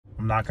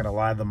I'm not gonna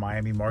lie, the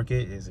Miami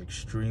market is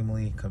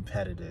extremely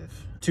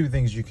competitive. Two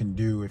things you can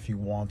do if you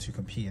want to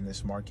compete in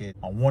this market.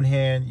 On one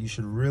hand, you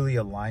should really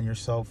align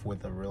yourself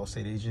with a real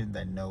estate agent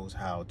that knows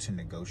how to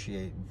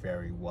negotiate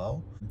very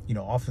well. You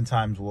know,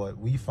 oftentimes what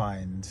we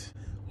find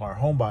are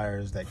home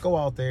buyers that go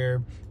out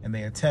there and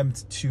they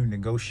attempt to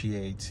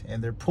negotiate,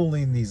 and they're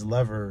pulling these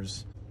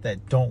levers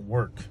that don't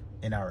work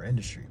in our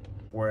industry.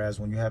 Whereas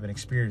when you have an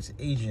experienced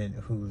agent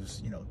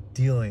who's, you know,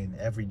 dealing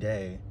every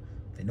day,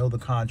 they know the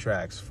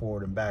contracts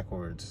forward and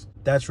backwards,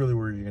 that's really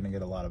where you're going to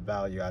get a lot of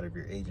value out of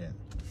your agent.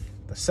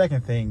 The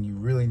second thing you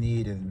really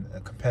need in a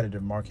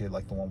competitive market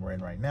like the one we're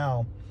in right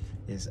now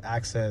is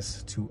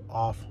access to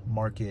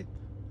off-market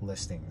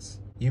listings.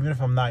 Even if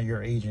I'm not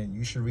your agent,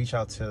 you should reach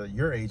out to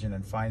your agent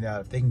and find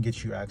out if they can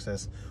get you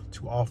access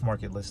to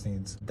off-market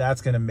listings.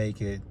 That's going to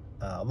make it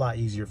a lot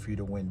easier for you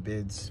to win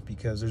bids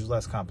because there's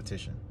less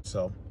competition.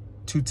 So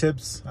 2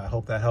 tips, I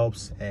hope that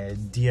helps. And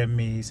DM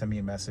me, send me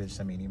a message,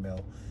 send me an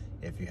email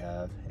if you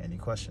have any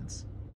questions.